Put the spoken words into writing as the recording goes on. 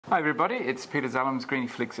Hi everybody, it's Peter Zalum's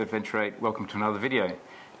GriniFlix Adventure 8. Welcome to another video.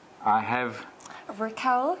 I have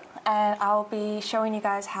Racquel, and I'll be showing you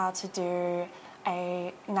guys how to do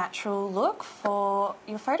a natural look for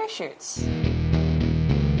your photo shoots.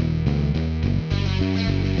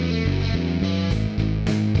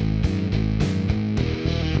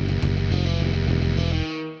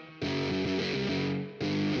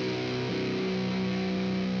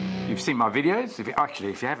 You've seen my videos. If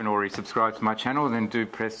you haven't already subscribed to my channel, then do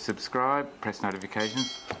press subscribe, press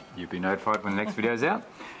notifications. You'll be notified when the next video is out.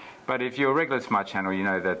 But if you're a regular to my channel, you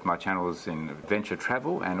know that my channel is in adventure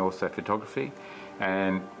travel and also photography,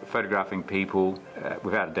 and photographing people,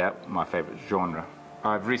 without a doubt, my favourite genre.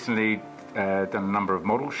 I've recently done a number of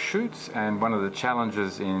model shoots, and one of the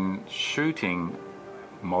challenges in shooting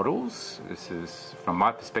models, this is from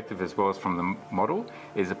my perspective as well as from the model,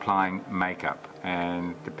 is applying makeup.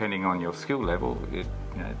 And depending on your skill level, it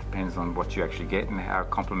depends on what you actually get and how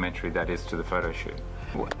complementary that is to the photo shoot.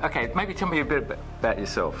 Okay, maybe tell me a bit about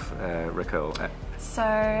yourself, Racquel. So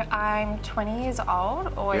I'm 20 years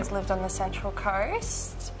old, always lived on the Central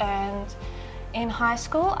Coast, and in high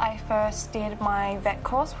school I first did my vet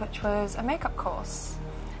course, which was a makeup course.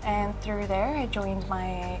 And through there I joined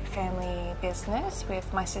my family business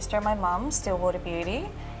with my sister and my mum, Stillwater Beauty,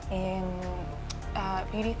 in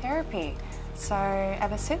beauty therapy. So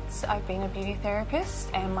ever since, I've been a beauty therapist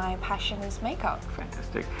and my passion is makeup.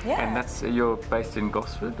 Fantastic. Yeah. And you're based in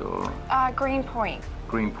Gosford or? Greenpoint.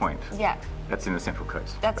 Greenpoint. Yeah. That's in the Central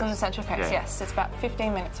Coast. That's in the Central Coast, yeah. Yes. It's about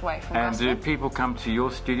 15 minutes away from And Gosford. do people come to your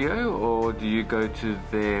studio or do you go to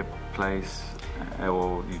their place?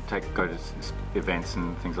 Or you go to events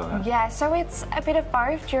and things like that? Yeah, so it's a bit of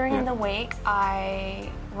both. During the week I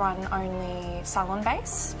run only salon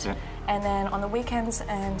based, and then on the weekends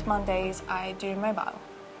and Mondays I do mobile.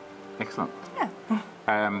 Excellent.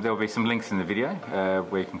 Yeah. There'll be some links in the video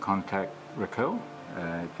where you can contact Racquel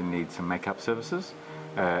if you need some makeup services,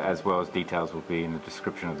 as well as details will be in the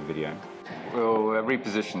description of the video. We'll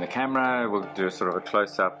reposition the camera, we'll do a sort of a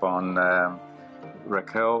close-up on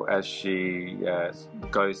Racquel as she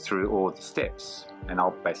goes through all the steps, and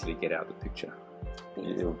I'll basically get out of the picture.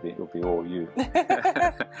 It'll be all you.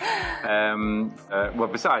 Well,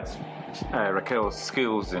 besides Racquel's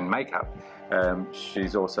skills in makeup,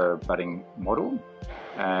 she's also a budding model,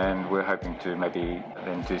 and we're hoping to maybe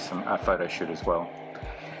then do a photo shoot as well.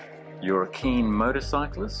 You're a keen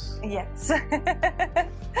motorcyclist. Yes. Okay.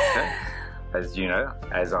 As you know,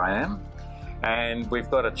 as I am. And we've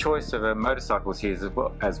got a choice of motorcycles here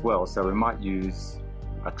as well, so we might use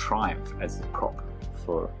a Triumph as the prop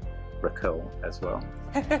for Racquel as well.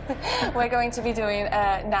 We're going to be doing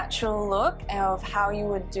a natural look of how you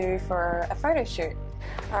would do for a photo shoot.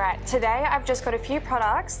 Alright, today I've just got a few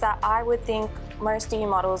products that I would think most of you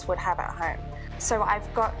models would have at home. So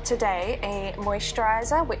I've got today a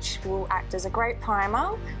moisturiser, which will act as a great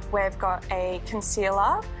primer. We've got a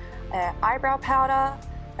concealer, an eyebrow powder,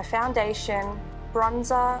 a foundation,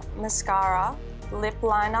 bronzer, mascara, lip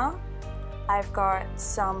liner. I've got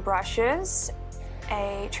some brushes,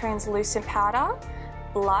 a translucent powder,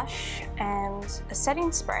 blush, and a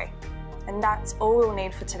setting spray. And that's all we'll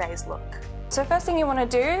need for today's look. So first thing you want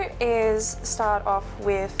to do is start off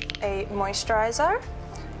with a moisturiser.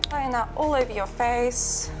 Applying that all over your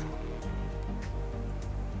face.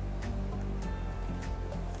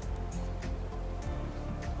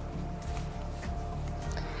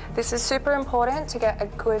 This is super important to get a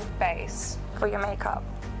good base for your makeup.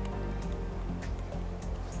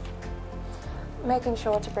 Making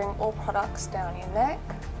sure to bring all products down your neck.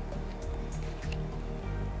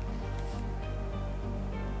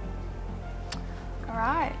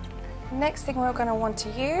 Alright, next thing we're going to want to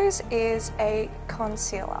use is a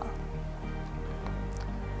concealer.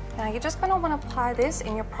 Now you're just going to want to apply this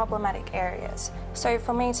in your problematic areas. So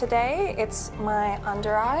for me today, it's my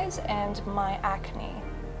under eyes and my acne.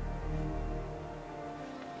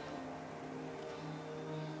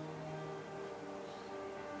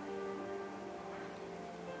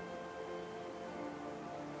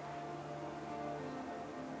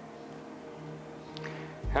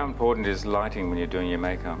 How important is lighting when you're doing your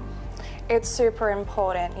makeup? It's super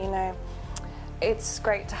important, you know. It's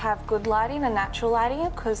great to have good lighting and natural lighting,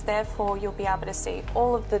 because therefore you'll be able to see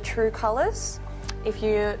all of the true colours. If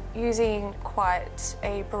you're using quite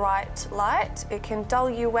a bright light, it can dull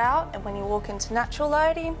you out, and when you walk into natural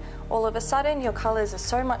lighting, all of a sudden your colours are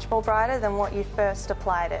so much more brighter than what you first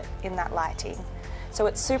applied it in that lighting. So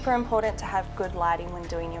it's super important to have good lighting when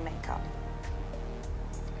doing your makeup.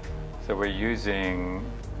 So we're using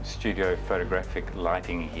studio photographic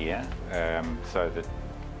lighting here, so that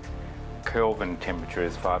Kelvin temperature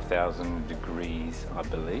is 5,000 degrees, I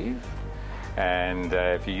believe. And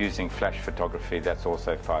if you're using flash photography, that's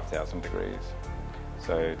also 5,000 degrees.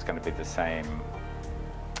 So it's going to be the same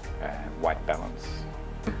white balance.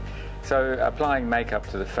 So applying makeup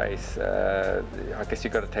to the face, I guess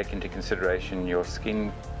you've got to take into consideration your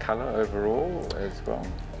skin colour overall as well.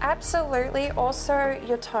 Absolutely, also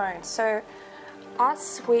your tone. So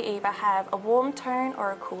us, we either have a warm tone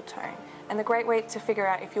or a cool tone. And the great way to figure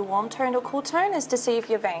out if you're warm toned or cool tone is to see if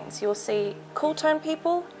your veins. You'll see cool tone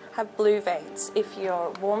people have blue veins. If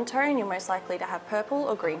you're warm tone, you're most likely to have purple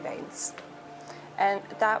or green veins. And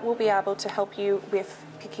that will be able to help you with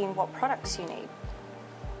picking what products you need.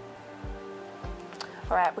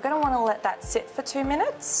 All right, we're going to want to let that sit for 2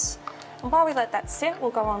 minutes. And while we let that sit,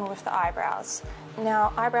 we'll go on with the eyebrows.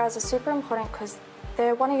 Now, eyebrows are super important because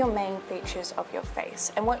they're one of your main features of your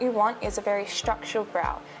face. And what you want is a very structured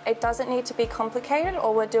brow. It doesn't need to be complicated.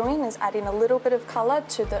 All we're doing is adding a little bit of color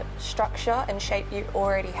to the structure and shape you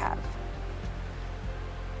already have.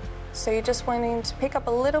 So you're just wanting to pick up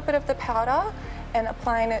a little bit of the powder and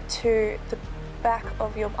applying it to the back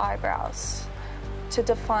of your eyebrows to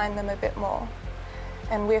define them a bit more.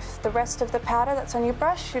 And with the rest of the powder that's on your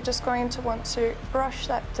brush, you're just going to want to brush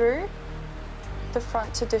that through the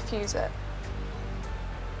front to diffuse it.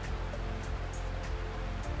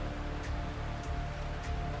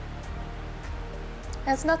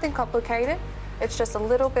 And it's nothing complicated, it's just a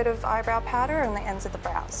little bit of eyebrow powder on the ends of the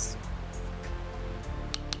brows.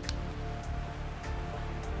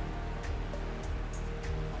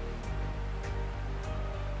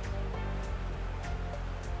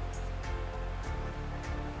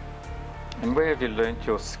 And where have you learnt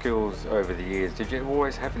your skills over the years? Did you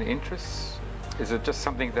always have an interest? Is it just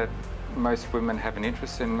something that most women have an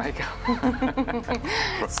interest in makeup?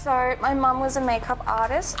 So my mum was a makeup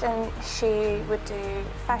artist and she would do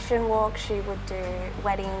fashion walks, she would do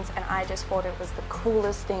weddings, and I just thought it was the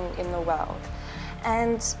coolest thing in the world.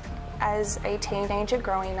 And as a teenager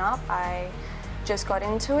growing up, I just got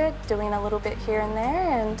into it, doing a little bit here and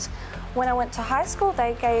there. And when I went to high school,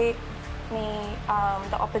 they gave me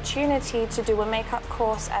the opportunity to do a makeup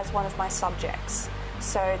course as one of my subjects.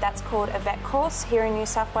 So that's called a VET course here in New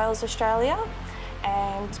South Wales, Australia.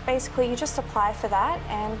 And basically you just apply for that,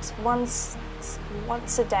 and once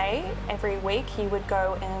a day, every week, you would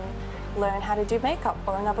go and learn how to do makeup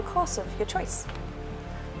or another course of your choice.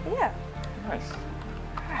 But yeah. Nice.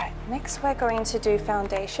 Alright, next we're going to do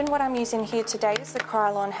foundation. What I'm using here today is the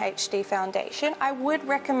Krylon HD foundation. I would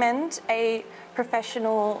recommend a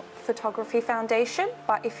professional photography foundation,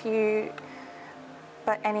 but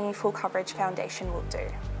any full coverage foundation will do.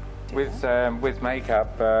 With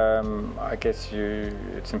makeup, I guess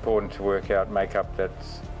it's important to work out makeup that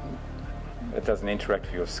doesn't interact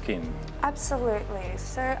with your skin. Absolutely.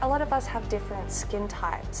 So a lot of us have different skin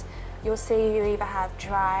types. You'll see you either have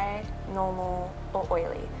dry, normal, or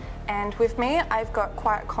oily. And with me, I've got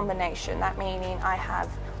quite a combination. That meaning I have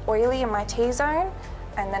oily in my T-zone,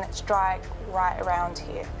 and then it's dry right around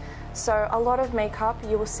here. So a lot of makeup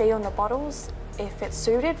you will see on the bottles if it's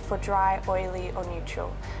suited for dry, oily, or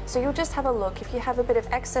neutral. So you'll just have a look. If you have a bit of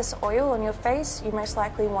excess oil on your face, you're most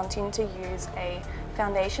likely wanting to use a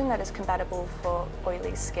foundation that is compatible for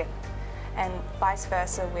oily skin, and vice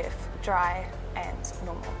versa with dry and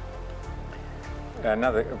normal.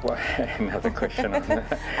 Another question on that.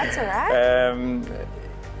 That's all right.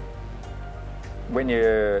 When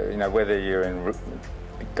whether you're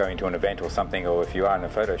going to an event or something, or if you are in a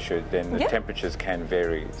photo shoot, then the temperatures can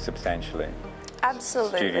vary substantially.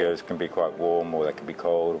 Absolutely. Studios can be quite warm, or they can be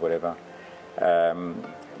cold, or whatever.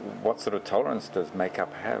 What sort of tolerance does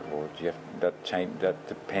makeup have, or do you have that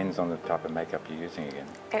depends on the type of makeup you're using again?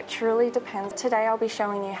 It truly depends. Today I'll be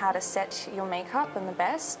showing you how to set your makeup in the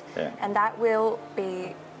best, and that will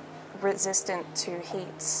be resistant to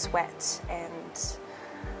heat, sweat, and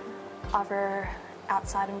other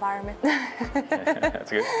outside environment. That's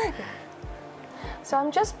good. So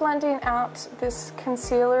I'm just blending out this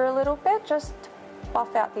concealer a little bit, just to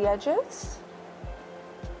buff out the edges.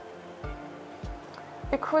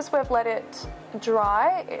 Because we've let it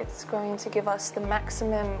dry, it's going to give us the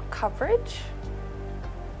maximum coverage.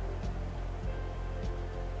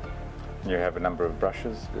 You have a number of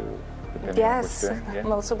brushes, depending yes, on what you're doing?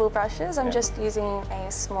 multiple brushes. I'm just using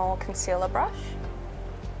a small concealer brush.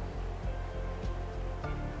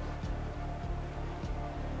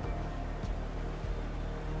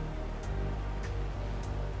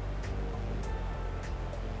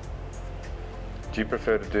 Do you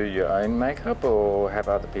prefer to do your own makeup or have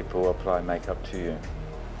other people apply makeup to you?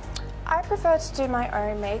 I prefer to do my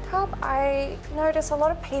own makeup. I notice a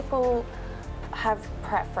lot of people have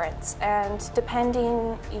preference, and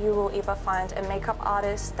depending, you will either find a makeup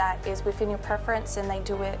artist that is within your preference and they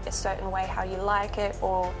do it a certain way how you like it,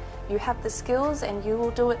 or you have the skills and you will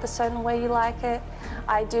do it the certain way you like it.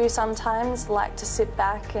 I do sometimes like to sit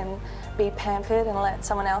back and be pampered and let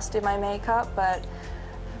someone else do my makeup, but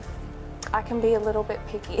I can be a little bit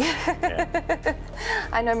picky. Yeah.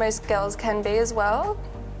 I know most girls can be as well.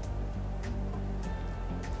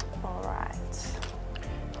 All right.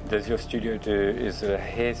 Does your studio is it a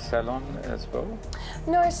hair salon as well?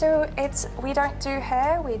 No, so we don't do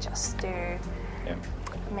hair, we just do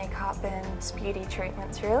makeup and beauty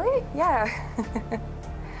treatments, really. Yeah.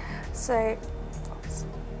 So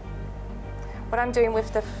what I'm doing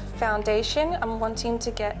with the foundation, I'm wanting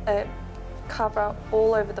to get a cover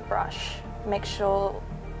all over the brush. Make sure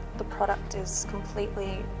the product is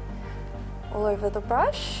completely all over the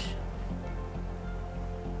brush.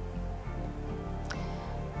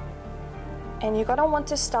 And you're going to want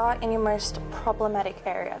to start in your most problematic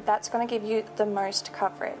area. That's going to give you the most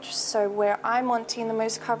coverage. So where I'm wanting the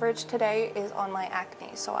most coverage today is on my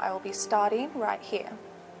acne. So I will be starting right here.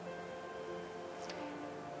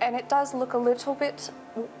 And it does look a little bit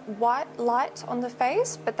light on the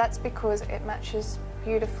face, but that's because it matches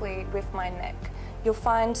beautifully with my neck. You'll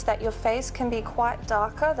find that your face can be quite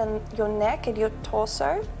darker than your neck and your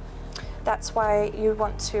torso. That's why you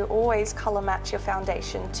want to always color match your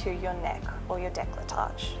foundation to your neck or your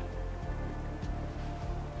décolletage.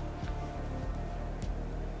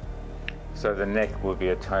 So the neck will be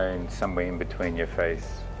a tone somewhere in between your face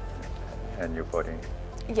and your body?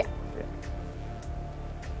 Yeah.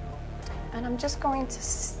 And I'm just going to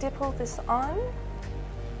stipple this on.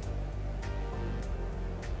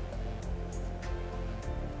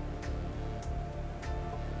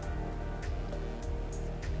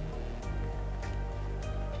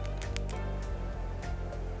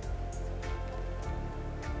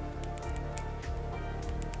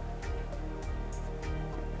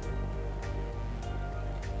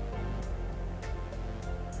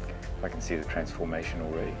 I can see the transformation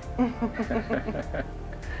already.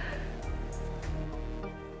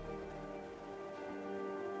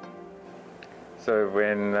 So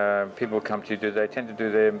when people come to you, do they tend to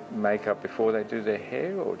do their makeup before they do their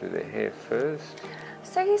hair, or do their hair first?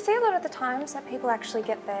 So you see a lot of the times that people actually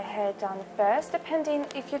get their hair done first, depending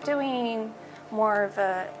if you're doing more of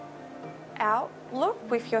a out look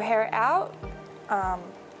with your hair out.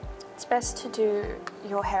 It's best to do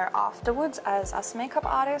your hair afterwards, as us makeup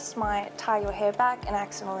artists might tie your hair back and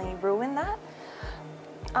accidentally ruin that.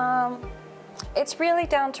 It's really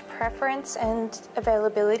down to preference and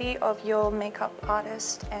availability of your makeup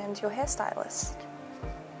artist and your hairstylist.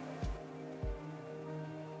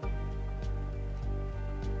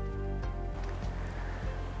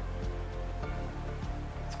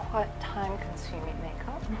 It's quite time-consuming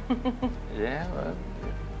makeup. Yeah, well,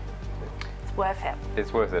 it's worth it.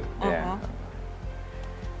 It's worth it, yeah.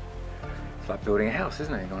 It's like building a house,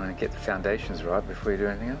 isn't it? You want to get the foundations right before you do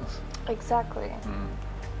anything else. Exactly.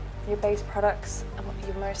 Your base products are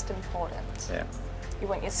your most important. Yeah. You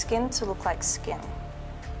want your skin to look like skin.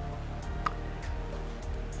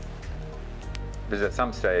 Because at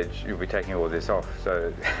some stage you'll be taking all this off,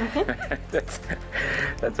 so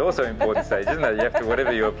that's also an important stage, isn't it? You have to,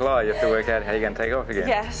 whatever you apply, you have to work out how you're going to take it off again.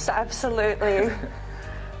 Yes, absolutely.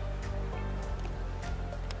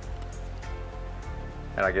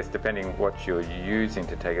 And I guess depending what you're using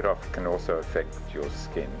to take it off can also affect your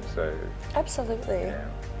skin. So absolutely. Yeah.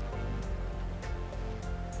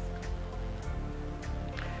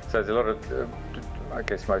 So there's a lot of, I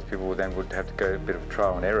guess most people then would have to go a bit of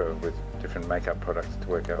trial and error with different makeup products to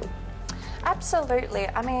work out. Absolutely.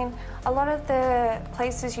 I mean, a lot of the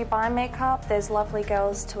places you buy makeup, there's lovely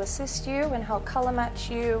girls to assist you and help color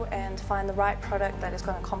match you and find the right product that is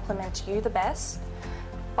going to complement you the best.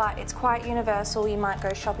 But it's quite universal. You might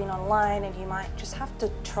go shopping online and you might just have to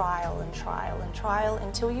trial and trial and trial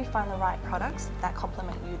until you find the right products that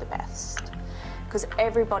complement you the best. Because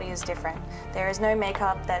everybody is different. There is no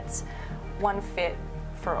makeup that's one fit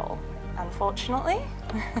for all, unfortunately.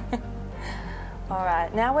 All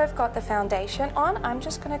right, now we've got the foundation on. I'm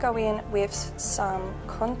just going to go in with some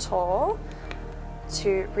contour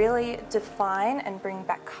to really define and bring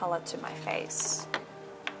back color to my face.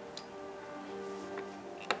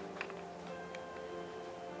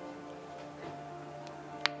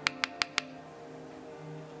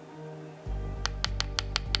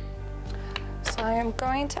 So I am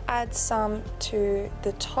going to add some to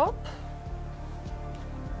the top.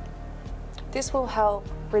 This will help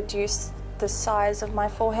reduce the size of my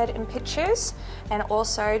forehead in pictures and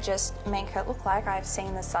also just make it look like I've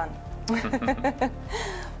seen the sun.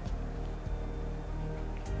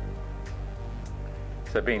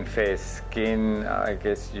 So being fair skin, I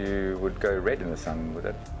guess you would go red in the sun, would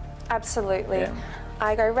it? Absolutely. Yeah.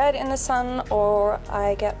 I go red in the sun, or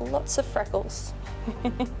I get lots of freckles.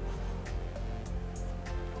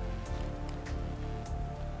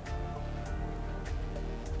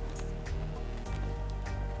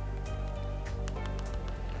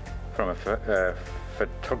 From a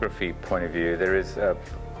photography point of view, there is,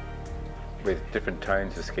 with different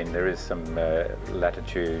tones of skin, there is some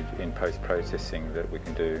latitude in post-processing that we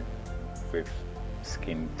can do with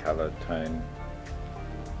skin colour tone.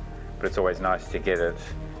 But it's always nice to get it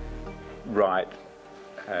right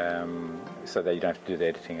so that you don't have to do the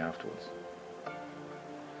editing afterwards.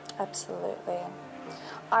 Absolutely.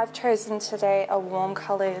 I've chosen today a warm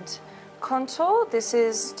coloured contour. This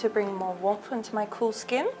is to bring more warmth into my cool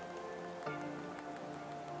skin.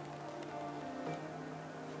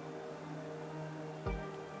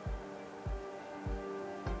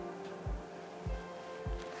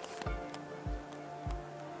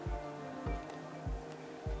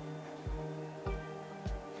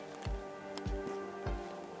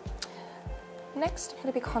 Next, I'm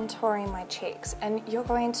going to be contouring my cheeks, and you're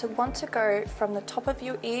going to want to go from the top of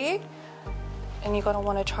your ear, and you're going to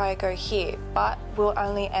want to try to go here, but we'll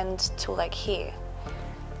only end till like here.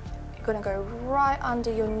 You're going to go right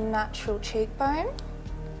under your natural cheekbone.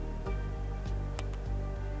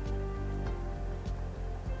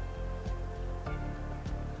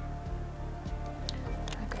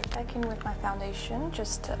 I'll go back in with my foundation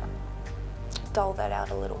just to dull that out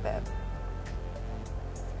a little bit.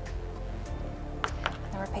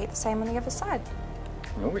 And repeat the same on the other side.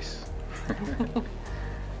 Nice.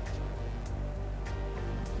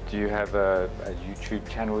 Do you have a YouTube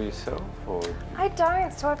channel yourself, or? I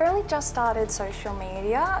don't, so I've only just started social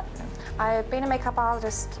media. I've been a makeup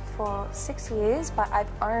artist for 6 years, but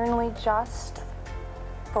I've only just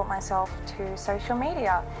brought myself to social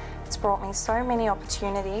media. It's brought me so many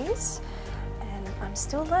opportunities, and I'm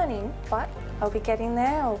still learning, but I'll be getting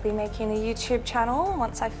there. I'll be making a YouTube channel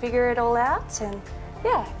once I figure it all out, and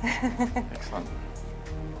yeah. Excellent.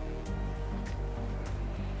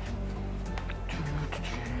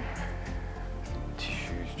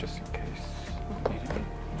 Tissues just in case.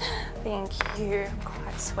 Thank you. I'm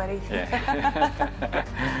quite sweaty. Yeah.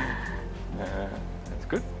 That's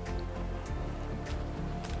good.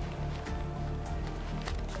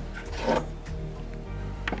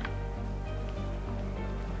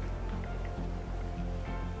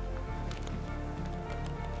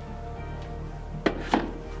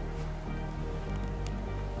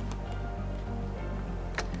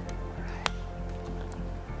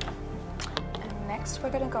 Next, we're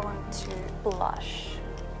going to go on to blush.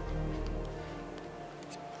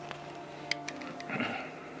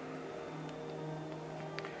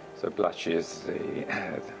 So blush is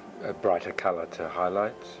a brighter colour to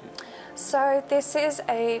highlight. So this is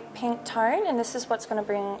a pink tone, and this is what's going to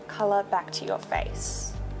bring colour back to your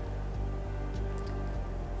face.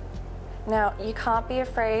 Now, you can't be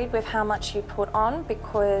afraid with how much you put on,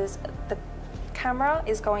 because the camera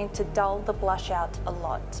is going to dull the blush out a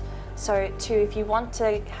lot. So if you want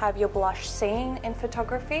to have your blush seen in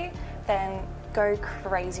photography, then go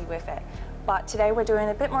crazy with it. But today we're doing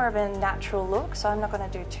a bit more of a natural look, so I'm not going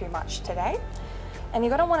to do too much today. And you're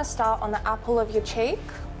going to want to start on the apple of your cheek,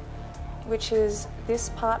 which is this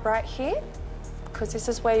part right here, because this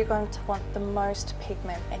is where you're going to want the most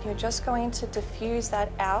pigment. And you're just going to diffuse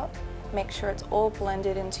that out, make sure it's all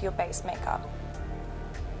blended into your base makeup.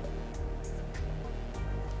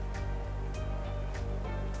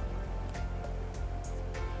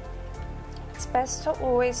 It's best to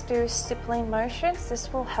always do stippling motions.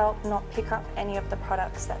 This will help not pick up any of the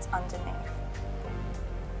products that's underneath.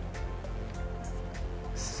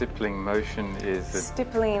 Stippling motion is...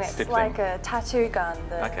 Stippling, it's like a tattoo gun.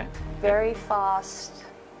 Okay. Very fast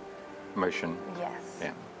motion. Yes.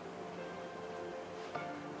 Yeah.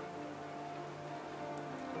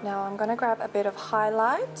 Now I'm going to grab a bit of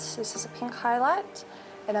highlight. This is a pink highlight,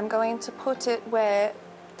 and I'm going to put it where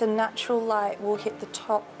the natural light will hit the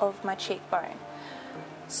top of my cheekbone.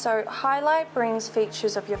 So highlight brings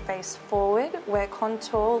features of your face forward, where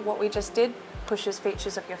contour, what we just did, pushes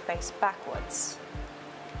features of your face backwards.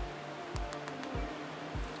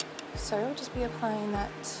 So I'll just be applying that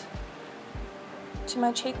to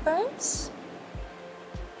my cheekbones.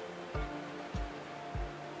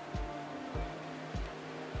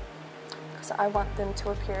 Because I want them to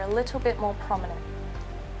appear a little bit more prominent.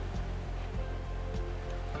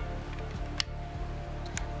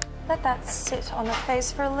 Let that sit on the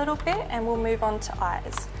face for a little bit, and we'll move on to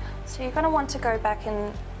eyes. So you're going to want to go back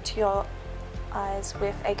into your eyes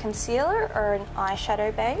with a concealer or an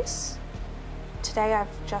eyeshadow base. today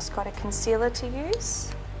I've just got a concealer to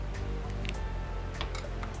use.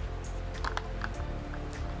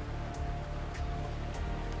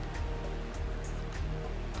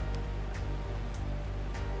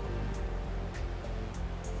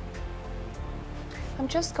 I'm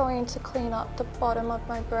just going to clean up the bottom of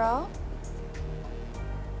my brow.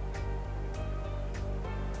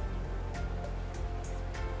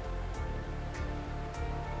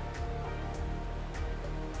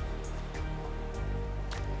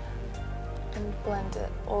 And blend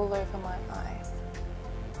it all over my eye.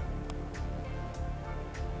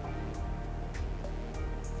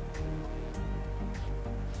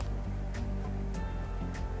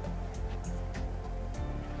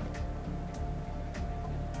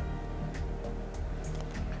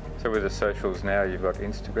 So with the socials now, you've got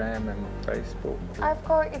Instagram and Facebook? I've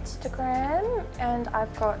got Instagram and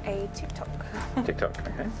I've got a TikTok. TikTok,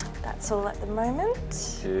 okay. That's all at the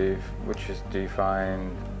moment. Which do you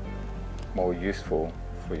find more useful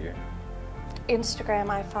for you?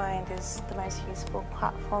 Instagram I find is the most useful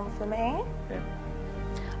platform for me. Yeah.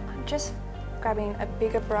 I'm just grabbing a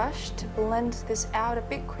bigger brush to blend this out a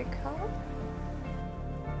bit quicker.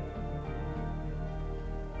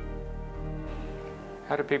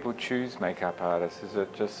 How do people choose makeup artists? Is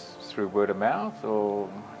it just through word of mouth or?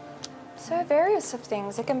 So various of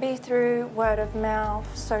things. It can be through word of mouth,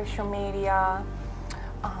 social media,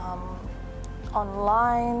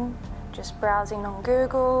 online, just browsing on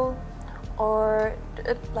Google, or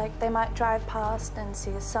like they might drive past and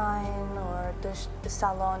see a sign or the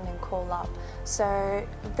salon and call up. So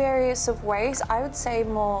various of ways. I would say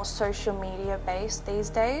more social media based these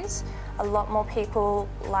days. A lot more people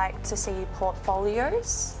like to see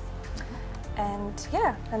portfolios, and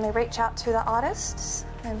yeah, and they reach out to the artists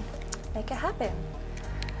and make it happen.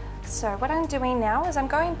 So what I'm doing now is I'm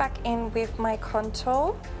going back in with my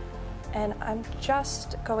contour, and I'm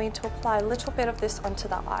just going to apply a little bit of this onto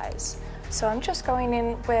the eyes. So I'm just going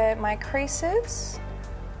in where my crease is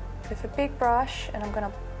with a big brush, and I'm going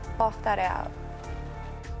to buff that out.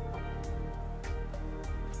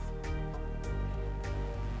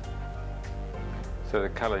 So the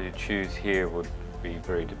colour you choose here would be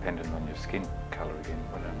very dependent on your skin colour again,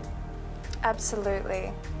 wouldn't it?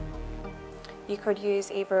 Absolutely. You could use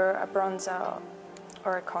either a bronzer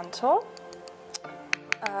or a contour.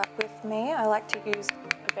 With me, I like to use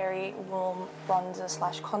a very warm bronzer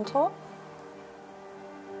slash contour,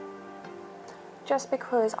 just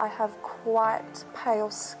because I have quite pale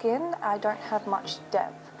skin. I don't have much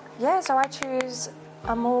depth. Yeah, so I choose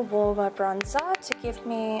a more warmer bronzer to give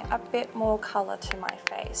me a bit more colour to my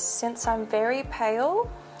face. Since I'm very pale,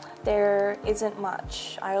 there isn't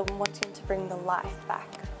much. I'm wanting to bring the life back.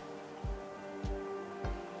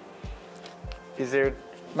 Is there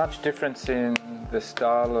much difference in the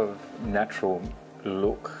style of natural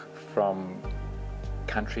look from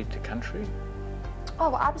country to country?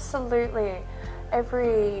 Oh, absolutely.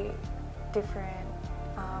 Every different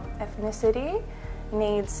ethnicity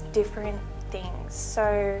needs different things.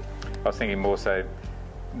 So I was thinking more so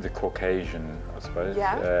the Caucasian, I suppose.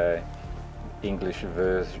 Yeah. English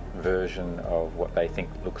version of what they think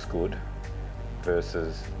looks good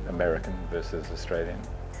versus American versus Australian.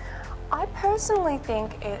 I personally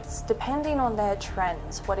think it's depending on their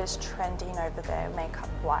trends, what is trending over there makeup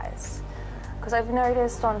wise. Because I've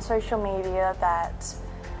noticed on social media that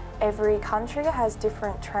every country has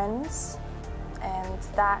different trends, and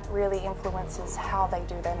that really influences how they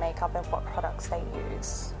do their makeup and what products they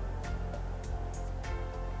use.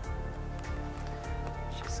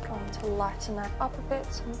 Just going to lighten that up a bit,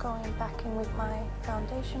 so I'm going back in with my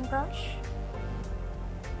foundation brush.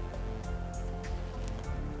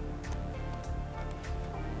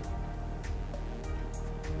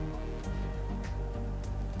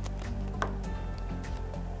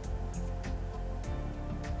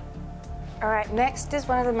 Alright, next is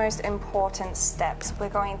one of the most important steps. We're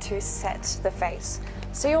going to set the face.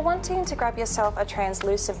 So you're wanting to grab yourself a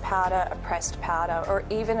translucent powder, a pressed powder, or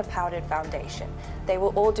even a powdered foundation. They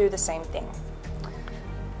will all do the same thing.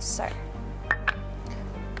 So,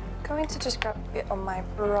 I'm going to just grab a bit on my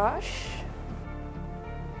brush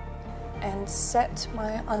and set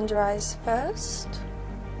my under eyes first.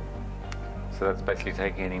 So that's basically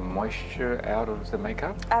taking any moisture out of the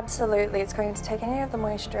makeup? Absolutely, it's going to take any of the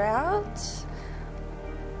moisture out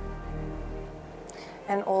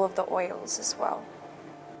and all of the oils as well.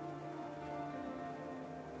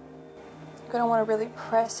 You're going to want to really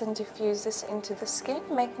press and diffuse this into the skin,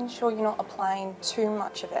 making sure you're not applying too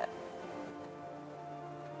much of it.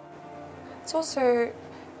 It's also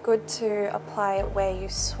good to apply it where you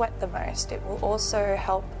sweat the most. It will also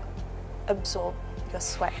help absorb your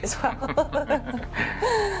sweat as well.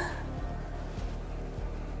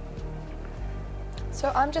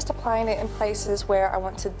 So I'm just applying it in places where I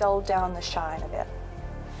want to dull down the shine a bit.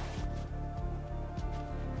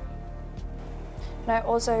 And I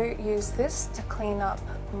also use this to clean up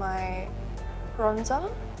my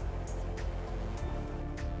bronzer.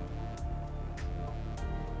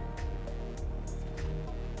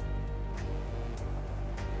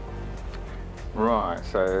 Right,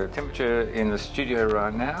 so temperature in the studio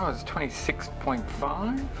right now is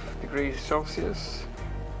 26.5 degrees Celsius.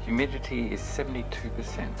 Humidity is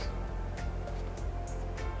 72%.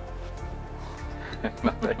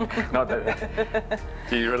 not that.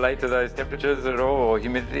 Do you relate to those temperatures at all, or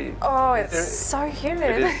humidity? Oh, it's so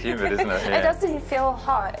humid. It is humid, isn't it? Yeah. It doesn't feel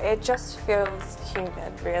hot. It just feels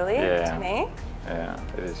humid, really, to me. Yeah,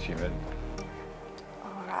 it is humid.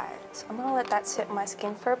 All right, I'm going to let that sit in my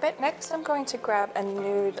skin for a bit. Next, I'm going to grab a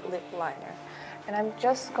nude lip liner, and I'm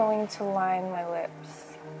just going to line my lips.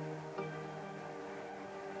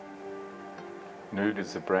 Nude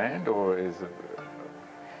is a brand, or is it?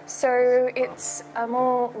 So it's a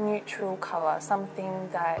more neutral colour, something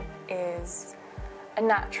that is a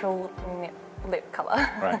natural lip colour.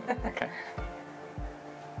 Right, okay.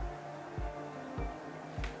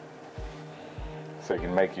 So you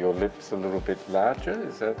can make your lips a little bit larger,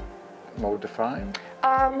 is that more defined?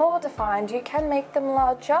 More defined. You can make them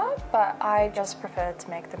larger, but I just prefer to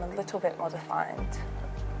make them a little bit more defined.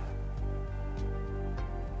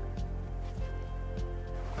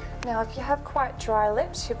 Now, if you have quite dry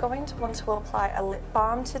lips, you're going to want to apply a lip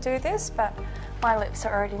balm to do this, but my lips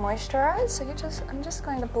are already moisturised, so I'm just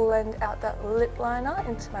going to blend out that lip liner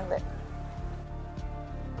into my lip.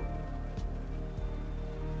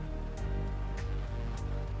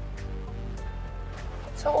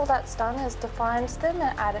 So all that's done is defined them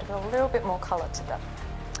and added a little bit more colour to them.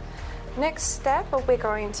 Next step, we're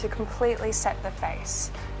going to completely set the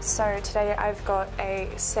face. So today I've got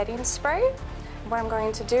a setting spray. What I'm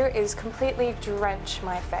going to do is completely drench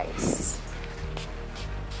my face.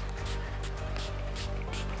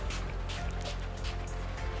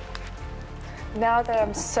 Now that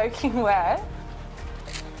I'm soaking wet,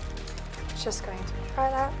 just going to try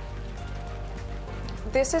that.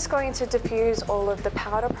 This is going to diffuse all of the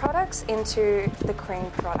powder products into the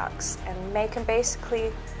cream products and make them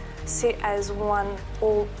basically sit as one,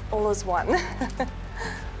 all as one.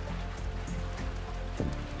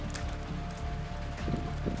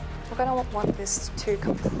 We're going to want this to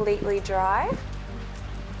completely dry.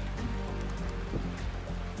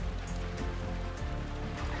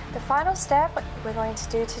 The final step we're going to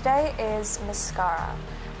do today is mascara.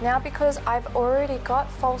 Now, because I've already got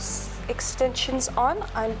false extensions on,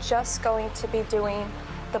 I'm just going to be doing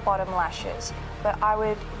the bottom lashes. But I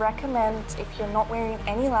would recommend, if you're not wearing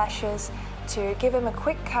any lashes, to give them a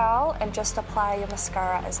quick curl and just apply your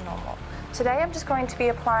mascara as normal. Today I'm just going to be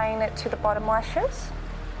applying it to the bottom lashes.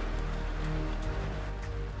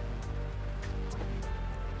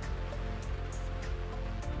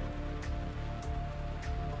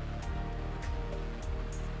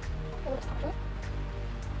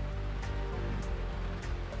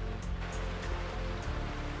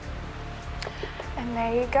 And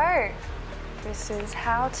there you go. This is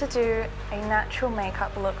how to do a natural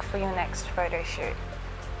makeup look for your next photo shoot.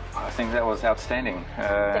 I think that was outstanding.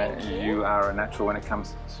 Thank you. You are a natural when it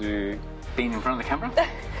comes to being in front of the camera,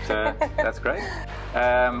 so that's great.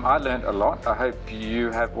 I learned a lot. I hope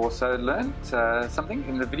you have also learned something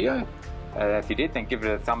in the video. If you did, then give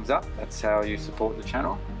it a thumbs up. That's how you support the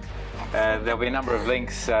channel. There'll be a number of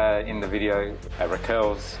links in the video,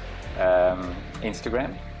 Racquel's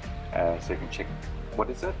Instagram, so you can check. What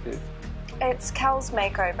is it? It's Cal's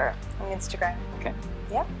Makeover on Instagram. Okay.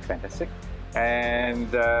 Yep. Fantastic. And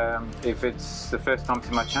if it's the first time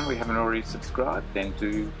to my channel, you haven't already subscribed, then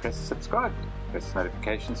do press subscribe. Press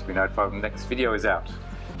notifications to be notified when the next video is out.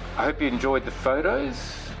 I hope you enjoyed the photos,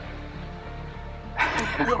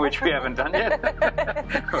 which we haven't done yet,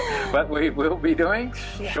 but we will be doing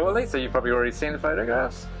shortly. So you've probably already seen the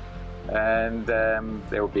photographs, and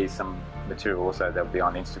there will be some material also that will be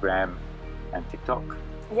on Instagram and TikTok.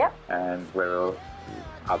 Yep. And where are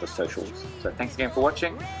other socials. So thanks again for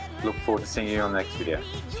watching. Look forward to seeing you on the next video.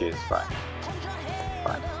 Cheers. Bye.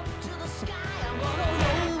 Bye.